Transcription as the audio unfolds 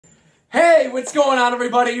Hey, what's going on,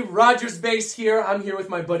 everybody? RogersBase here. I'm here with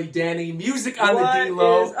my buddy Danny. Music on the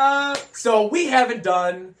D-Lo. What is up? So we haven't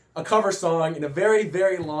done a cover song in a very,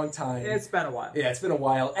 very long time. It's been a while. Yeah, it's been a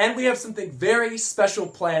while. And we have something very special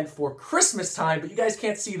planned for Christmas time, but you guys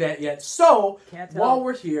can't see that yet. So, while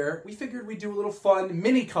we're here, we figured we'd do a little fun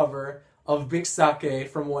mini cover of Bink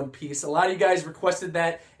from One Piece. A lot of you guys requested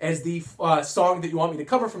that as the song that you want me to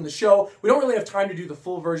cover from the show. We don't really have time to do the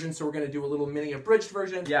full version, so we're going to do a little mini abridged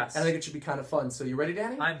version. Yes. And I think it should be kind of fun. So you ready,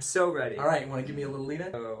 Danny? I'm so ready. All right, you want to give me a little lead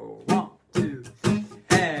in? So, 1, 2,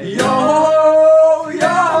 hey. Yo, yo,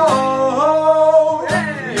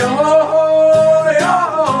 Hey. yo, yo,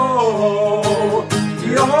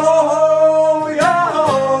 yo,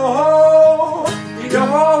 yo,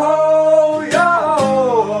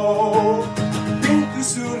 yo.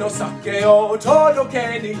 Binkの酒を届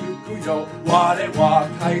けに行くよ。我は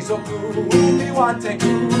海賊、海は天狗。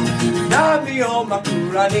波を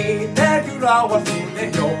枕にねぐらは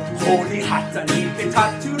船よ。堀旗にてタ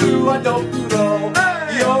トゥルはドクロ。